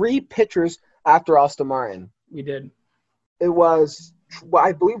believe, 3 pitchers after Austin Martin. We did. It was,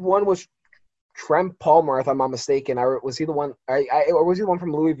 I believe one was Trent Palmer, if I'm not mistaken. Was he the one? Or was he the one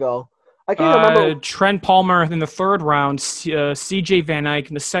from Louisville? I can't remember. Trent Palmer in the 3rd round, CJ Van Eyck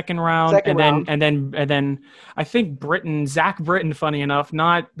in the 2nd round, and then I think Zach Britton. Funny enough,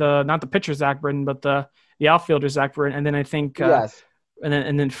 not the pitcher Zach Britton, but the outfielder Zach Britton, and then I think yes, and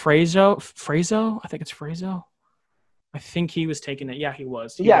then Frazo. I think it's Frazo. I think he was taking it. Yeah, he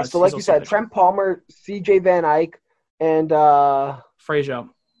was. So like you said, Trent Palmer, CJ Van Eyck, and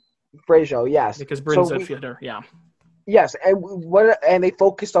Frazo, yes. Because Britton's a fielder, yeah. Yes, and they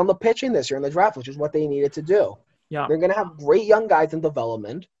focused on the pitching this year in the draft, which is what they needed to do. Yeah. They're gonna have great young guys in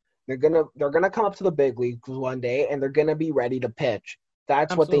development. They're gonna come up to the big leagues one day, and they're gonna be ready to pitch.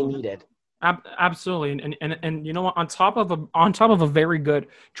 That's what they needed. Absolutely, and you know what? On top of a very good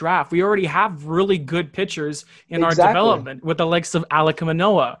draft, we already have really good pitchers in our development with the likes of Alek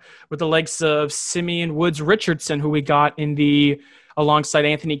Manoah, with the likes of Simeon Woods Richardson, who we got alongside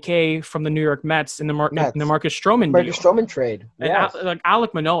Anthony Kay from the New York Mets in the Marcus Stroman deal. Stroman trade. Yes. And like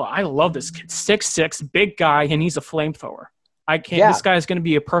Alek Manoah, I love this kid. 6'6", big guy, and he's a flamethrower. This guy is going to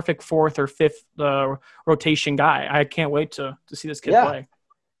be a perfect 4th or 5th rotation guy. I can't wait to see this kid play.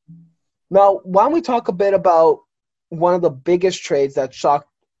 Now, why don't we talk a bit about one of the biggest trades that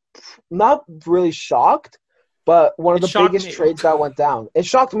not really shocked, but one of the biggest trades that went down. It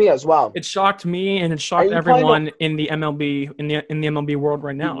shocked me as well. It shocked me, and it shocked everyone in the MLB in the MLB world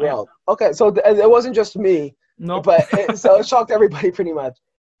right now. Yeah. Okay, so it wasn't just me. No, but so it shocked everybody pretty much.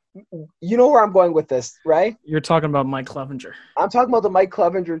 You know where I'm going with this, right? You're talking about Mike Clevenger. I'm talking about the Mike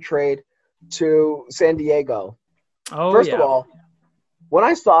Clevenger trade to San Diego. Oh, First of all, when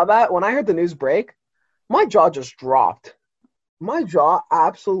I saw that, when I heard the news break, my jaw just dropped. My jaw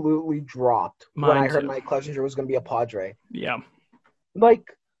absolutely dropped when I heard Mike Clevenger was going to be a Padre. Yeah. Like,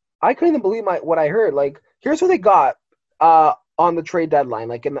 I couldn't even believe what I heard. Like, here's what they got on the trade deadline,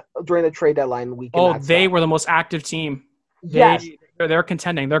 like during the trade deadline weekend. Oh, they were the most active team. Yes. They're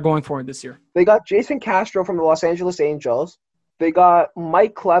contending. They're going for it this year. They got Jason Castro from the Los Angeles Angels. They got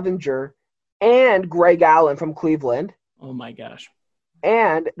Mike Clevenger and Greg Allen from Cleveland. Oh, my gosh.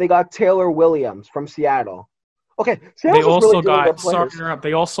 And they got Taylor Williams from Seattle. Okay, they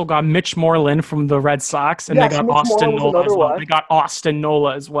also got Mitch Moreland from the Red Sox, and they got Austin Nola as well. They got Austin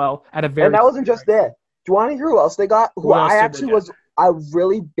Nola as well and that wasn't just it. Do you want to hear who else they got? Who I actually was a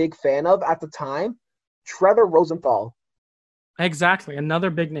really big fan of at the time? Trevor Rosenthal. Exactly,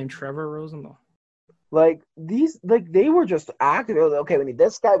 another big name, Trevor Rosenthal. Like they were just active. Okay, we need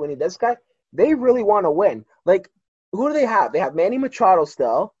this guy. We need this guy. They really want to win. Like, who do they have? They have Manny Machado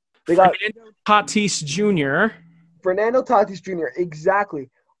still. They got Fernando Tatis Jr. Exactly.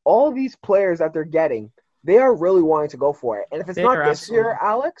 All these players that they're getting, they are really wanting to go for it. And if it's not this year,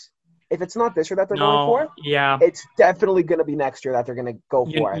 Alex, if it's not this year that they're going for it, it's definitely going to be next year that they're going to go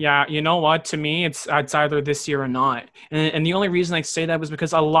for it. Yeah, you know what? To me, it's either this year or not. And the only reason I say that was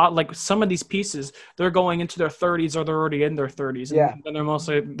because like some of these pieces, they're going into their 30s or they're already in their 30s. And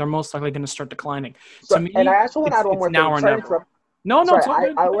they're most likely going to start declining. So, to me, and I also want to add one more thing. No, no, Sorry, it's all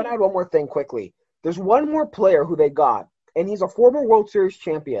good. I want to add one more thing quickly. There's one more player who they got, and he's a former World Series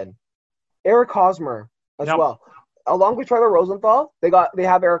champion, Eric Hosmer as Yep. well. Along with Trevor Rosenthal, they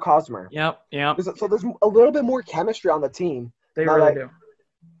have Eric Hosmer. Yep. Yep. So there's a little bit more chemistry on the team They now really that do.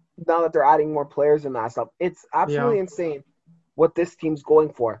 now that they're adding more players and that stuff. It's absolutely Yeah. insane what this team's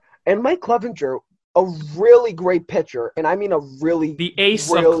going for. And Mike Clevenger, a really great pitcher, and I mean a really, The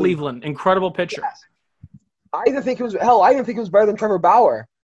ace of really Cleveland, incredible pitcher. yes. I didn't think it was better than Trevor Bauer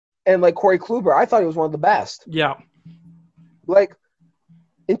and like Corey Kluber. I thought he was one of the best. Yeah. Like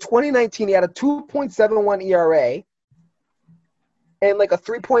in 2019, he had a 2.71 ERA and like a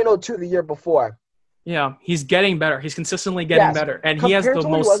 3.02 the year before. Yeah, he's getting better. He's consistently getting Yes. better, and he has Compared the to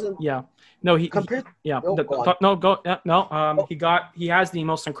when he most. wasn't Yeah, no, compared. yeah. Oh, go on. No, go. Yeah, no, he has the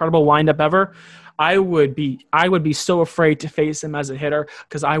most incredible windup ever. I would be so afraid to face him as a hitter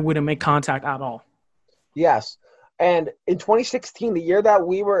because I wouldn't make contact at all. Yes. And in 2016, the year that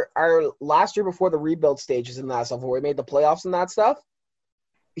our last year before the rebuild stages and that stuff, where we made the playoffs and that stuff,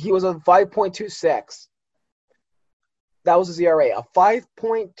 he was a 5.26. That was his ERA, a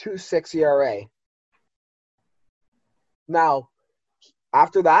 5.26 ERA. Now,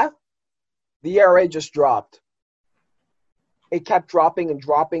 after that, the ERA just dropped. It kept dropping and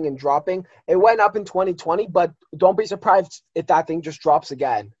dropping and dropping. It went up in 2020, but don't be surprised if that thing just drops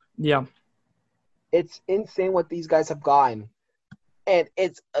again. Yeah, It's insane what these guys have gotten. And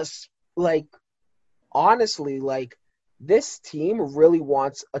it's honestly, this team really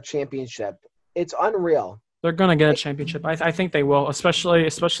wants a championship. It's unreal. they're gonna get a championship. I think they will, especially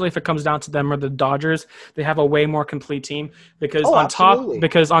if it comes down to them or the Dodgers. They have a way more complete team because Absolutely.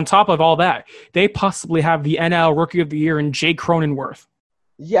 on top of all that, they possibly have the NL Rookie of the Year in Jake Cronenworth,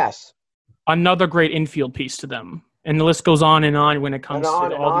 Yes. another great infield piece to them. And the list goes on and on when it comes to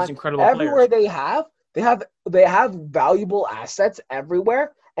all And these incredible everywhere players. they have valuable assets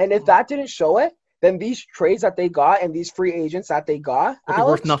everywhere. And if that didn't show it, then these trades that they got and these free agents that they got, It'll be worth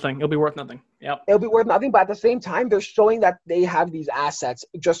Alex, nothing. It'll be worth nothing. Yep. it'll be worth nothing. But at the same time, they're showing that they have these assets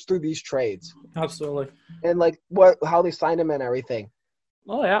just through these trades Absolutely. and how they signed them and everything.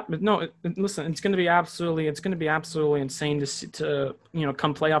 Oh yeah, but no. Listen, it's going to be absolutely insane to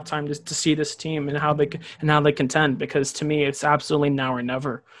come playoff time just to see this team and how they contend. Because to me, it's absolutely now or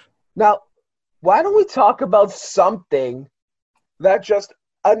never. Now, why don't we talk about something that just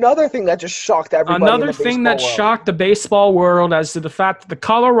another thing that just shocked everybody? Another thing that shocked the baseball world as to the fact that the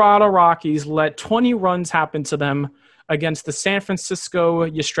Colorado Rockies let 20 runs happen to them against the San Francisco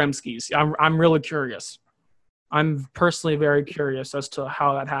Yastrzemskis. I'm really curious. I'm personally very curious as to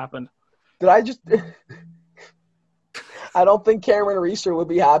how that happened. I don't think Cameron Reeser would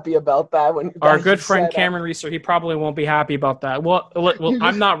be happy about that. Our good friend Cameron Reeser, he probably won't be happy about that. Well,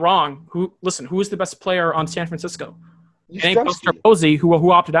 I'm not wrong. Who is the best player on San Francisco? It ain't Buster Posey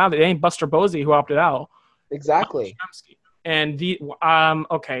who opted out. It ain't Buster Posey who opted out. Exactly. And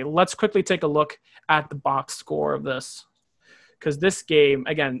okay, let's quickly take a look at the box score of this, because this game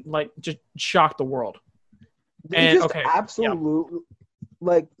again, just shocked the world. And okay, absolutely,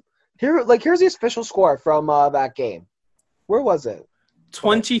 here's the official score from that game. Where was it?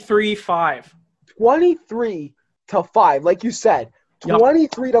 23-5. 23-5, like you said,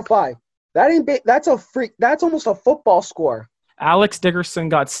 23-5. That's almost a football score. Alex Dickerson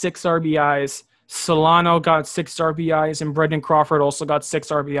got 6 RBIs. Solano got 6 RBIs, and Brendan Crawford also got 6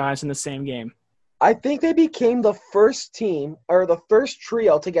 RBIs in the same game. I think they became the first team or the first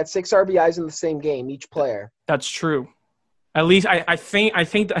trio to get 6 RBIs in the same game, each player. That's true. At least I think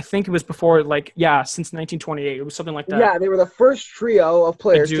it was before, since 1928. It was something like that. Yeah, they were the first trio of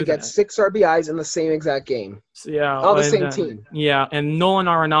players to get 6 RBIs in the same exact game. So, yeah, on the same team. Yeah, and Nolan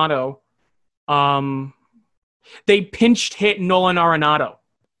Arenado, they pinch hit Nolan Arenado.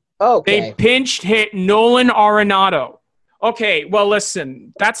 Okay. They pinch hit Nolan Arenado. Okay, well,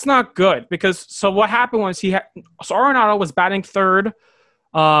 listen, that's not good so what happened was Arenado was batting third.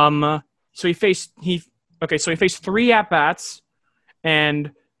 So he faced 3 at-bats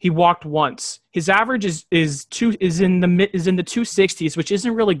and he walked once. His average is in the 260s, which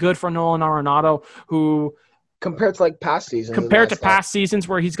isn't really good for Nolan Arenado, who compared to past seasons. Compared to past seasons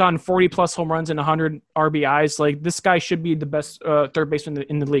where he's gotten 40-plus home runs and 100 RBIs, this guy should be the best third baseman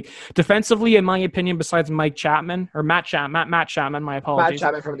in the league. Defensively, in my opinion, besides Matt Chapman, my apologies. Matt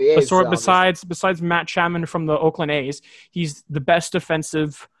Chapman from the A's. Besides Matt Chapman from the Oakland A's, he's the best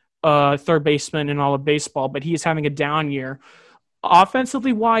defensive third baseman in all of baseball, but he is having a down year.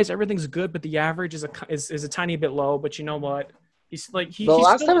 Offensively wise, everything's good, but the average is a tiny bit low. But you know what? The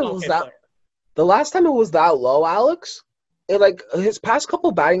last time it was that low, Alex, his past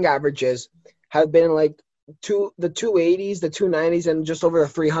couple batting averages have been the 280s, the 290s, and just over the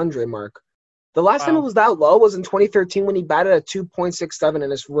 300 mark. The last time it Wow. was that low was in 2013 when he batted at 2.67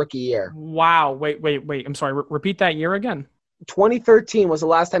 in his rookie year. Wow. Wait. I'm sorry. Repeat that year again. 2013 was the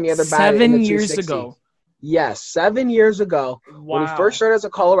last time he ever batted in the 7 years 260s. ago. Yes, 7 years ago when he first Wow. started as a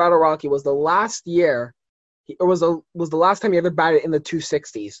Colorado Rocky was the last year, or was the last time he ever batted in the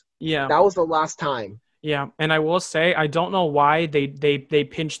 260s. Yeah. That was the last time. Yeah, and I will say I don't know why they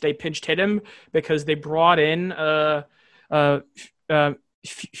pinched hit him because they brought in uh, uh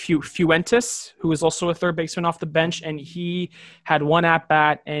Fuentes, who was also a third baseman off the bench, and he had one at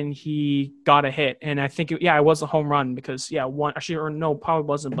bat and he got a hit, and I think it was a home run because one actually, or no, probably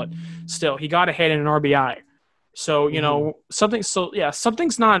wasn't, but still he got a hit and an RBI. So Mm-hmm.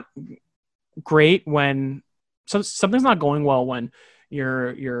 something's not great when something's not going well when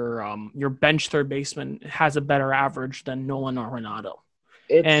your bench third baseman has a better average than Nolan Arenado.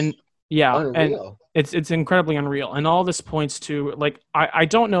 It's And yeah, and unreal. it's incredibly unreal. And all this points to, like, I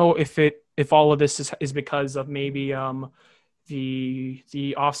don't know if all of this is because of maybe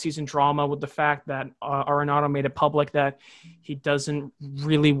the off-season drama with the fact that Arenado made it public that he doesn't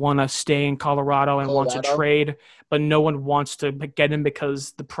really want to stay in Colorado and wants to Colorado. trade, but no one wants to get him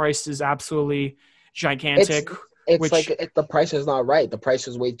because the price is absolutely It's gigantic, it's like which the price is not right. The price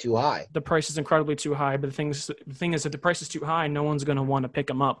is way too high. the price is incredibly too high. But the thing is, if the price is too high, no one's going to want to pick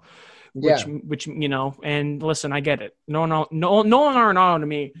him up. Which Yeah. which and listen, I get it. Nolan Arenado to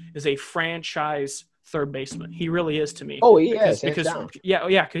me is a franchise third baseman. He really is to me Oh, he because is, hands down.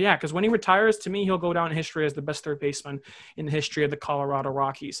 because when he retires, to me, he'll go down in history as the best third baseman in the history of the Colorado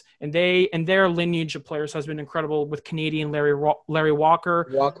Rockies. And their lineage of players has been incredible with Canadian Larry Walker,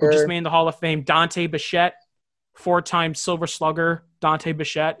 who just Walker. made the Hall of Fame, Dante Bichette, four-time Silver Slugger, Dante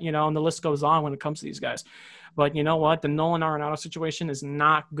Bichette, and the list goes on when it comes to these guys. But you know what? The Nolan Arenado situation is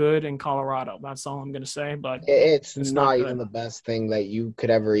not good in Colorado. That's all I'm going to say. But It's it's not not even good. the best thing that you could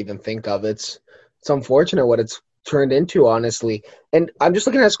ever even think of. It's unfortunate what it's turned into, honestly. And I'm just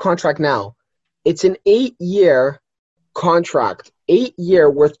looking at his contract now. It's an 8-year contract, 8-year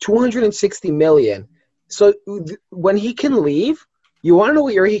worth 260 million. So when he can leave, you want to know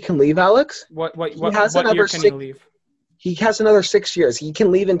what year he can leave, Alex? What what He what has what year another can he six. leave? He has another 6 years. He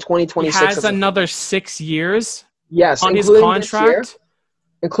can leave in He 2026 has as a free. another 6 years Yes, on his including this year. contract.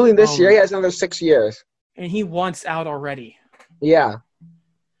 Including Oh this year, my! he has another 6 years. And he wants out already. Yeah.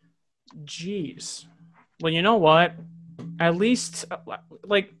 Jeez. Well, you know what? At least,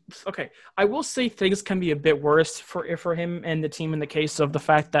 like, okay, I will say things can be a bit worse for him and the team in the case of the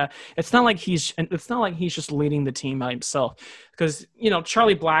fact that it's not like he's just leading the team by himself, because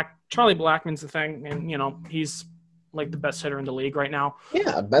Charlie Blackman's the thing, and he's like the best hitter in the league right now.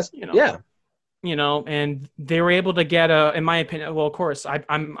 Yeah. Best. You know, Yeah. and they were able to get in my opinion, well, of course,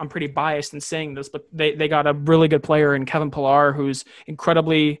 I'm pretty biased in saying this, but they got a really good player in Kevin Pillar who's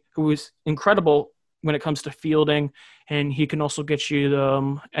incredible when it comes to fielding, and he can also get you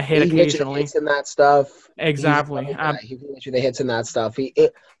a hit He can get you the occasionally. hits and that stuff. He's a Exactly. funny guy. He can get you the hits and that stuff.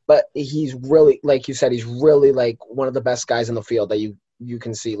 But he's really, like you said, he's really like one of the best guys in the field that you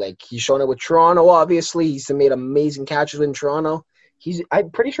can see. Like he's shown it with Toronto. Obviously, he's made amazing catches in Toronto. I'm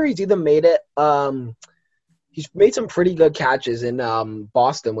pretty sure he's either made it. He's made some pretty good catches in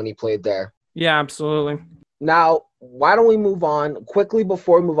Boston when he played there. Yeah, absolutely. Now, why don't we move on quickly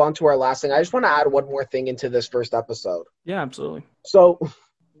before we move on to our last thing? I just want to add one more thing into this first episode. Yeah, absolutely. So,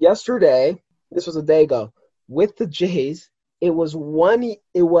 yesterday, this was a day ago, with the Jays, it was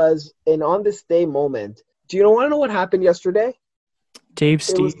an on this day moment. Do you want to know what happened yesterday? Dave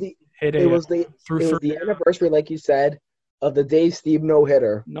It was Steve the hit it a was the through it was for the anniversary, like you said, of the Dave Steve no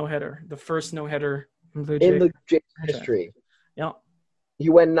hitter no hitter, the first no hitter in the in the Jays franchise. history. Yeah, He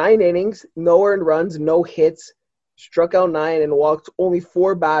went 9 innings, no earned runs, no hits, struck out 9, and walked only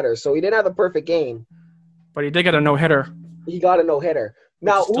 4 batters. So he didn't have the perfect game. but he did get a no hitter, He got a no hitter. which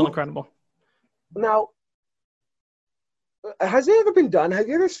Now, is still incredible. Has it ever been done? Have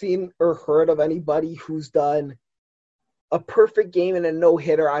you ever seen or heard of anybody who's done a perfect game and a no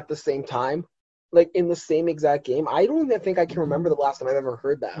hitter at the same time, like in the same exact game? I don't even think I can remember the last time I've ever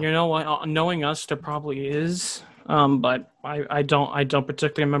heard that. You know what? Knowing us, there probably is, but I don't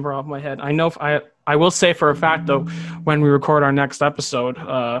particularly remember off my head. I know I will say for a fact though, when we record our next episode,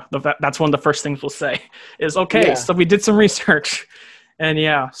 that's one of the first things we'll say is okay. Yeah. So we did some research, and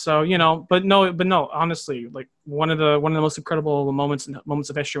yeah, so but no, honestly, like one of the most incredible moments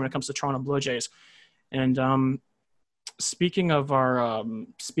of history when it comes to Toronto Blue Jays, and speaking of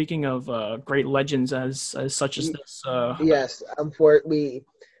great legends as such as this. Yes,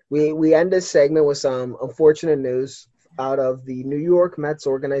 we end this segment with some unfortunate news out of the New York Mets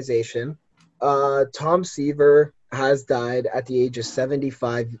organization. Tom Seaver has died at the age of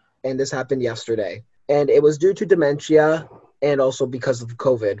 75, and this happened yesterday. And it was due to dementia and also because of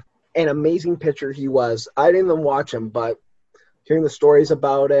COVID. An amazing pitcher he was. I didn't even watch him, but hearing the stories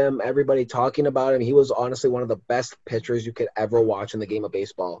about him, everybody talking about him, he was honestly one of the best pitchers you could ever watch in the game of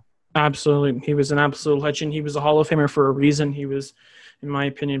baseball. Absolutely. He was an absolute legend. He was a Hall of Famer for a reason. He was, in my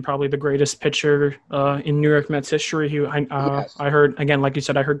opinion, probably the greatest pitcher in New York Mets history. Yes. I heard, again, like you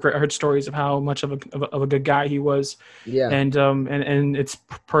said, I heard stories of how much of a good guy he was. Yeah. And it's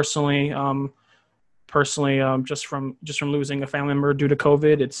personally, just from losing a family member due to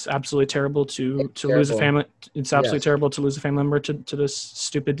COVID, it's absolutely terrible to lose a Terrible. family. It's absolutely Yes. terrible to lose a family member to this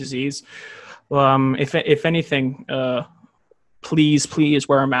stupid disease. If anything, please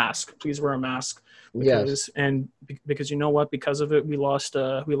wear a mask. Please wear a mask Yes. because you know what? Because of it, we lost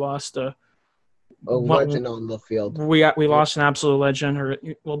A one, legend on the field. we lost an absolute legend, or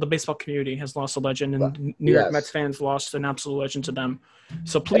well, the baseball community has lost a legend, and New York Mets Yes. fans lost an absolute legend to them.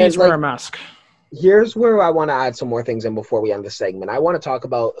 So And please wear like, a mask. here's where I want to add some more things in before we end the segment. I want to talk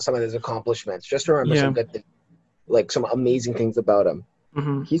about some of his accomplishments. Just to remember Yeah. some good things, like some amazing things about him.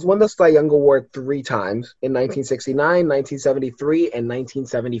 Mm-hmm. He's won the Cy Young Award 3 times in 1969, 1973, and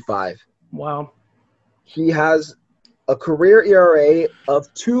 1975. Wow. He has a career ERA of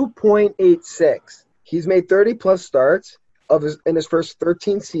 2.86. He's made 30-plus starts in his first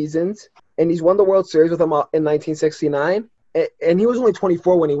 13 seasons, and he's won the World Series with them in 1969. And he was only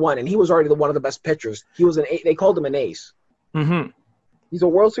 24 when he won, and he was already one of the best pitchers. He was they called him an ace. Mm-hmm. He's a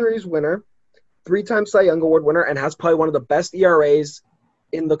World Series winner, 3-time Cy Young Award winner, and has probably one of the best ERAs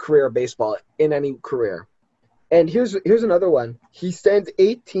in the career of baseball, in any career. And here's another one. He stands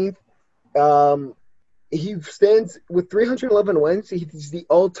 18th. He stands with 311 wins. He's the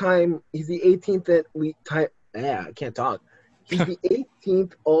 18th time. Yeah, I can't talk. He's the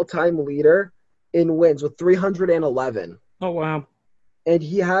 18th all-time leader in wins with 311. Oh wow. And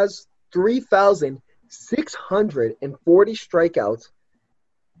he has 3,640 strikeouts,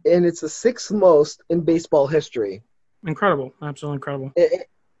 and it's the 6th most in baseball history. Incredible. Absolutely incredible.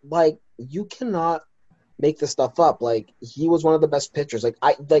 Like, you cannot make this stuff up. Like, he was one of the best pitchers.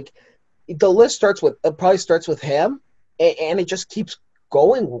 The list probably starts with him, and it just keeps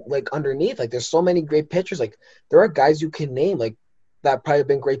going, like, underneath. Like, there's so many great pitchers. Like, there are guys you can name, like, that probably have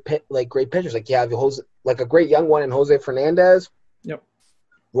been great pitchers. Like, you have a great young one in Jose Fernandez. Yep.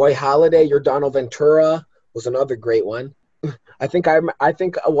 Roy Halladay, Yordano Ventura was another great one. I think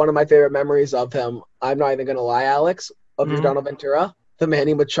one of my favorite memories of him, I'm not even gonna lie, Alex, of Yordano Ventura, the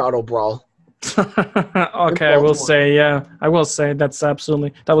Manny Machado brawl. Okay, I will say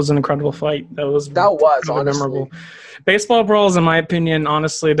that was an incredible fight. That was honestly memorable. Baseball brawls, in my opinion,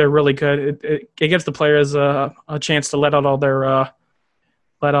 honestly, they're really good. It gives the players a chance to let out all their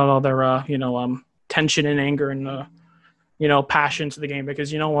tension and anger and passion to the game,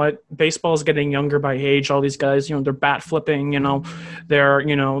 because you know what, baseball is getting younger by age. All these guys, they're bat flipping, they're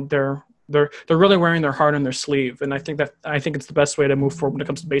really wearing their heart on their sleeve, and I think it's the best way to move forward when it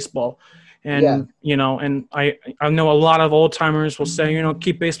comes to baseball. And and I know a lot of old timers will say,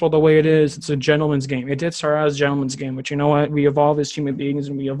 keep baseball the way it is. It's a gentleman's game. It did start out as a gentleman's game, but you know what? We evolve as human beings,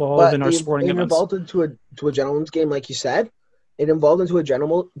 and we evolve in our sporting events. It evolved into a gentleman's game, like you said. It evolved into a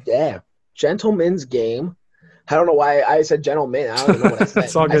gentleman's game. I don't know why I said gentleman. I don't even know what I said.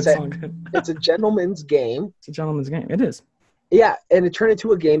 It's all good. It's all good. It's a gentleman's game. It's a gentleman's game. It is. Yeah, and it turned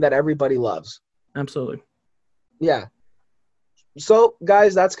into a game that everybody loves. Absolutely. Yeah. So,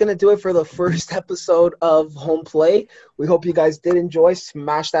 guys, that's going to do it for the first episode of Home Plate. We hope you guys did enjoy.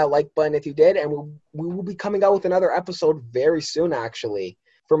 Smash that like button if you did, and we will be coming out with another episode very soon, actually.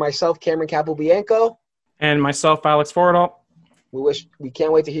 For myself, Cameron Capobianco. And myself, Alex Forredall. We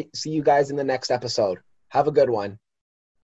can't wait to see you guys in the next episode. Have a good one.